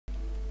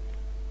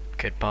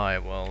Goodbye,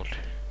 world.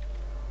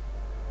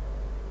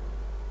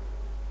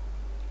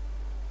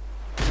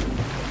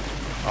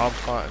 I'm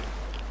fine.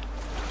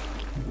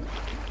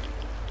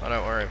 Oh,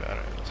 don't worry about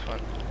it, it's fine.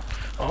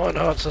 Oh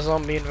no, it's a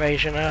zombie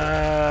invasion!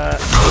 I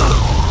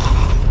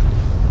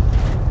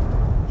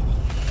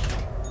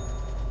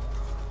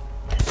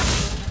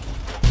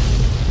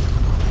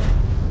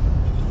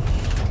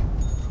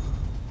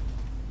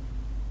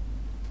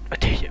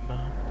did it,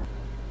 man.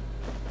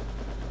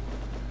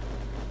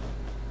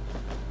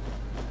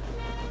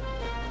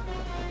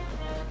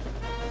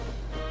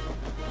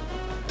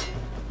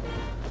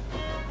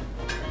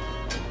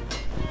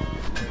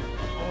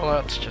 Well,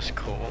 that's just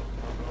cool.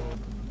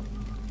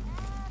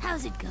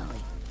 How's it going?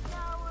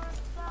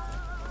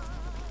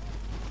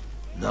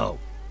 No,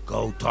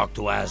 go talk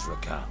to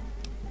Azrakal.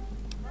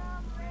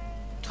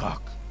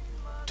 Talk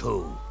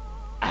to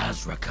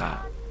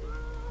Azrakal.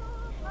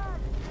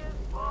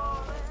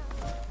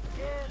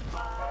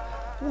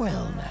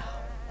 Well now,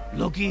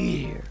 looky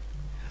here.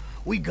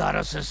 We got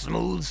us a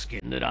smooth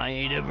skin that I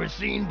ain't ever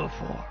seen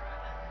before.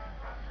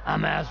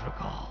 I'm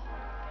Azrakal,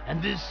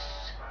 and this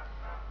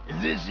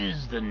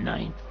is the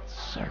Ninth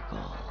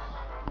Circle.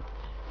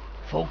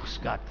 Folks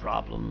got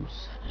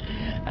problems,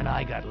 and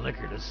I got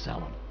liquor to sell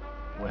them.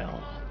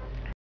 Well,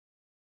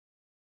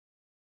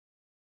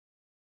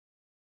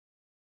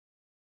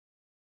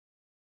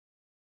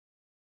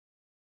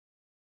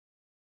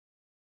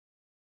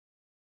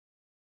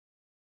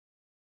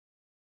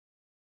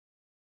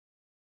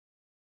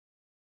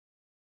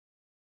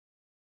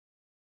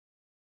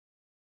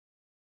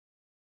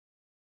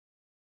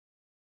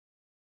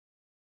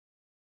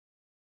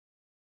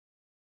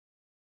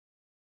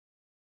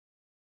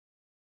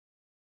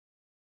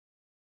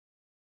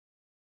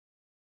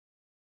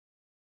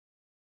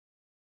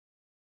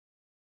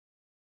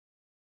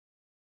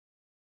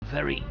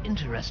 very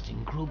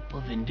interesting group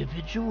of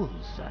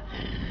individuals.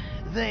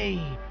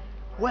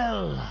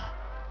 Well,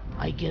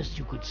 I guess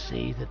you could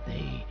say that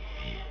they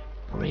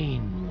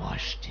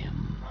brainwashed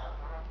him.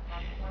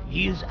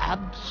 He is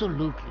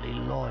absolutely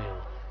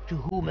loyal to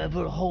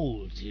whomever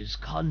holds his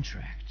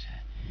contract.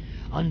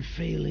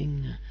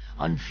 Unfailing,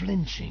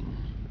 unflinching,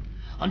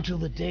 until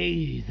the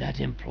day that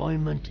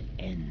employment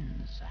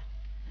ends.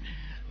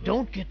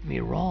 Don't get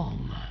me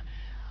wrong.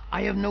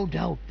 I have no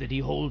doubt that he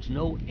holds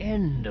no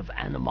end of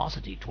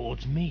animosity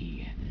towards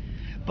me.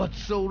 But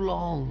so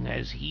long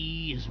as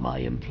he is my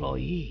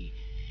employee,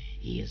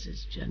 he is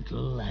as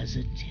gentle as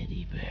a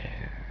teddy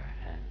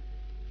bear.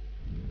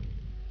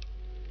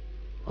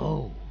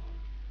 Oh,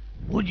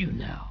 would you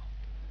now?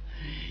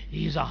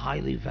 He's a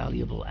highly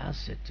valuable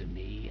asset to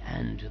me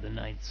and to the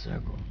Ninth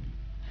Circle.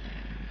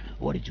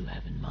 What did you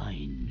have in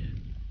mind?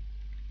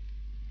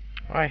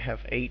 I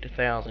have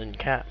 8,000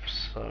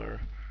 caps, so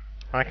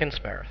I can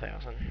spare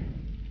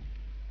 1,000.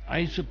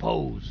 I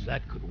suppose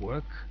that could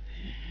work.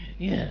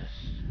 Yes.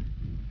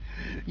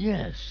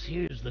 Yes,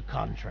 here's the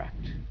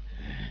contract.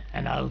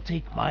 And I'll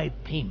take my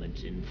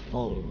payment in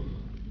full.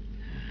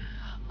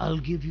 I'll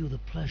give you the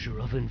pleasure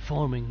of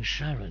informing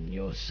Sharon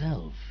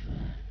yourself.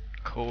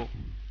 Cool.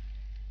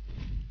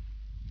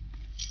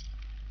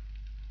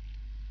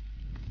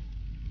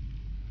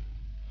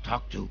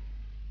 Talk to.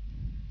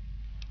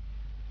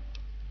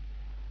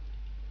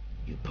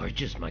 You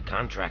purchased my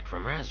contract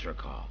from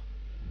Azrakal,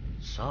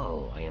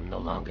 so I am no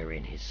longer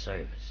in his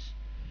service.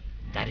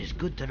 That is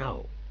good to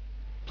know.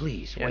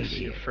 Please, wait Yes,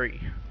 here. you're free.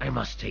 I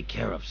must take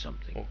care of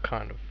something. What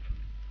kind of...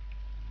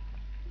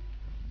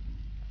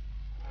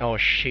 Oh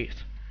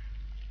shit.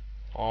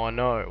 Oh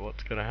no,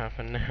 what's gonna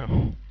happen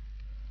now?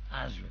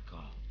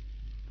 Azrakal,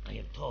 I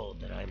am told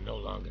that I am no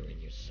longer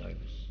in your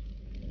service.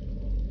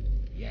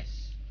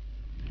 Yes.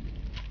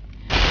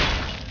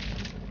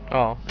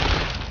 Oh,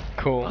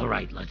 cool. All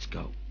right, let's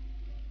go.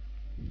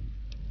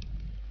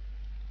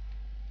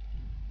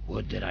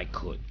 Would that I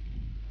could.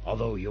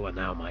 Although you are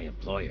now my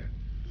employer,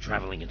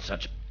 traveling in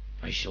such...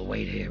 I shall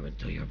wait here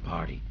until your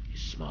party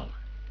is smaller.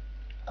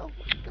 Oh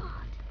my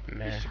god.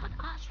 Meh. We shot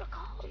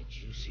Azrakal. Did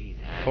you see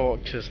that?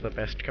 Forks is the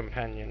best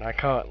companion. I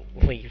can't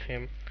leave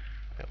him.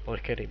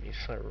 Look at him, he's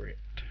so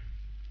ripped.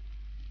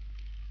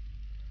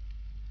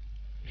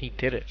 He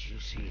did it. Did you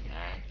see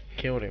that?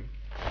 Killed him.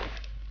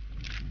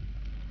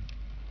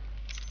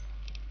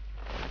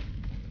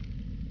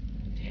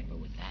 Tamper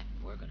with that,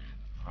 we're gonna have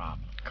a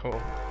problem.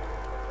 Cool.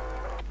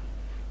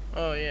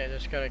 Oh yeah,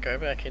 just gotta go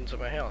back into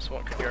my house.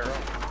 What could go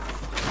wrong?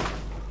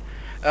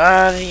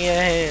 Ah, the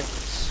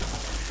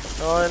ants!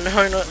 Oh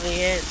no, not the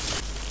ants!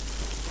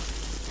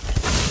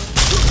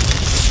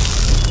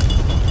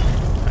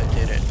 I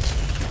did it.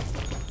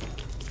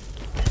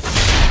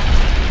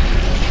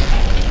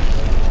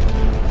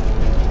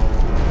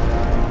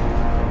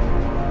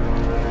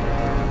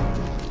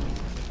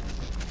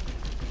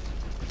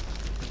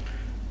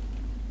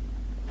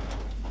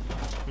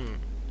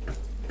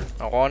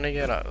 I want to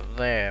get up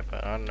there,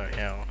 but I don't know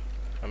how.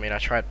 I mean, I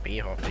tried bee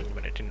hopping,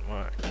 but it didn't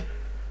work.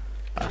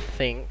 I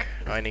think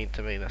I need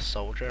to be the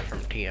soldier from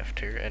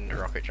TF2 and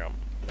rocket jump.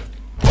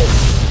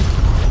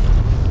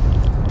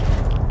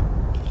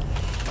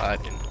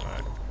 That didn't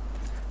work.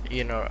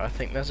 you know, I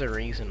think there's a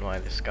reason why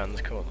this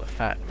gun's called the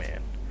Fat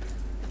Man.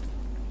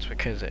 It's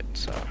because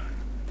it's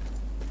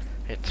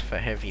for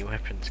heavy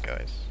weapons,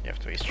 guys. You have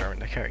to be strong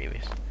to carry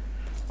this.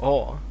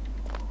 Or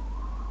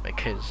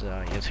because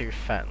you're too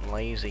fat and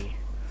lazy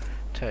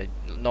to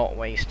not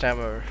waste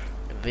ammo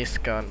with this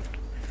gun,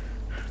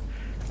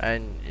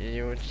 and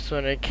you just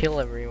want to kill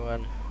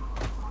everyone.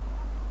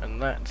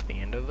 And that's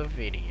the end of the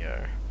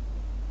video.